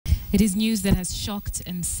It is news that has shocked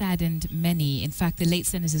and saddened many. In fact, the late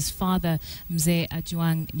senator's father, mzee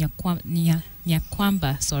Ajuang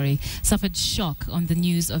Nyakwamba, suffered shock on the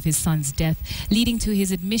news of his son's death, leading to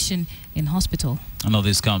his admission in hospital. And now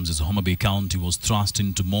this comes as Homabay County was thrust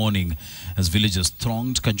into mourning as villagers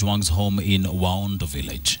thronged Kajwang's home in Waondo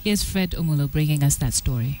village. Here's Fred Omulo bringing us that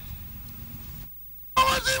story.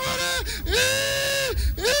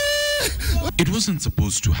 It wasn't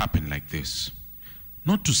supposed to happen like this.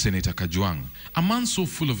 Not to Senator Kajwang, a man so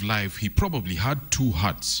full of life he probably had two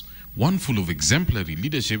hearts, one full of exemplary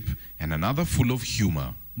leadership and another full of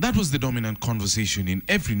humor. That was the dominant conversation in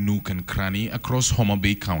every nook and cranny across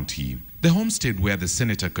Homabay County. The homestead where the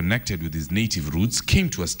senator connected with his native roots came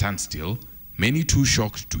to a standstill, many too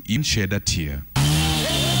shocked to even shed a tear.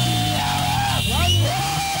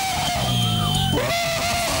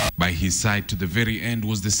 By his side to the very end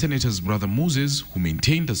was the senator's brother Moses, who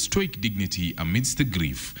maintained a stoic dignity amidst the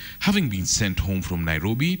grief, having been sent home from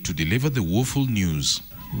Nairobi to deliver the woeful news.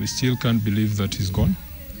 We still can't believe that he's gone.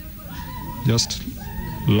 Just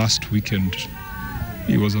last weekend,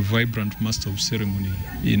 he was a vibrant master of ceremony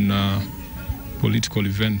in a political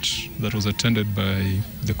event that was attended by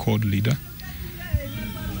the CORD leader.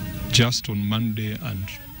 Just on Monday and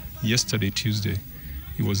yesterday, Tuesday,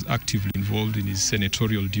 he was actively involved in his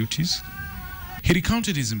senatorial duties. He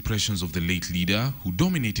recounted his impressions of the late leader who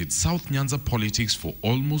dominated South Nyanza politics for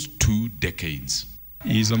almost 2 decades.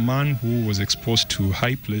 He is a man who was exposed to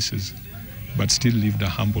high places but still lived a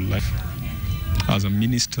humble life. As a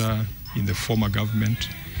minister in the former government,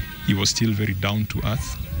 he was still very down to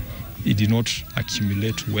earth. He did not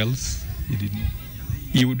accumulate wealth.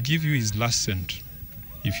 He would give you his last cent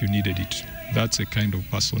if you needed it. That's the kind of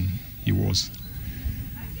person he was.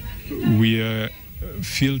 We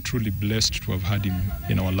feel truly blessed to have had him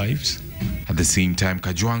in our lives. At the same time,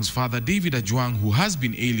 Kajwang's father, David Ajuang, who has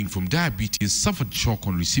been ailing from diabetes, suffered shock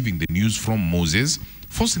on receiving the news from Moses,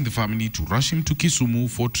 forcing the family to rush him to Kisumu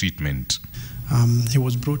for treatment. He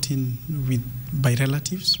was brought in by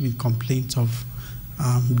relatives with complaints of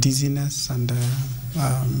dizziness and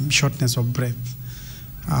shortness of breath.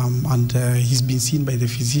 He's been seen by the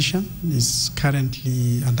physician. He's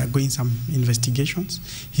currently undergoing some investigations.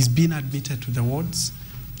 He's been admitted to the wards.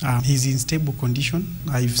 He's in stable condition.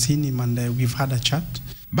 I've seen him and we've had a chat.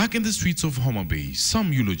 Back in the streets of Homabay,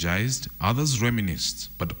 some eulogized, others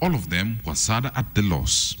reminisced, but all of them were sad at the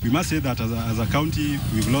loss. We must say that as a county,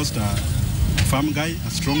 we've lost a farm guy,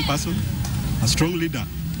 a strong person, a strong leader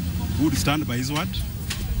who would stand by his word.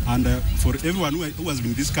 And for everyone who has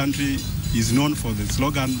been in this country, is known for the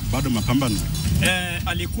slogan, Bado Mapambano.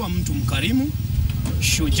 Alikuwa mtu mkarimu,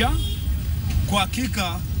 shujaa. Kwa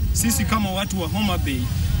hakika, sisi kama watu wa Homabay,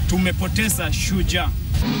 tumepoteza shujaa.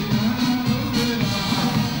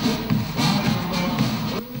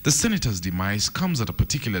 The senator's demise comes at a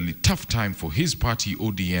particularly tough time for his party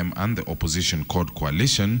ODM and the opposition CORD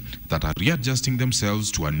coalition that are readjusting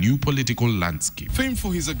themselves to a new political landscape. Famed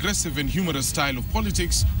for his aggressive and humorous style of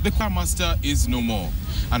politics, the choir master is no more.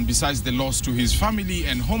 And besides the loss to his family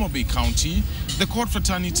and Homabay County, the CORD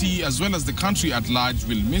fraternity as well as the country at large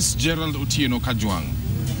will miss Gerald Otieno Kajwang.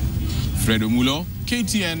 Fred Omulo,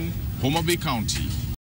 KTN, Homabay County.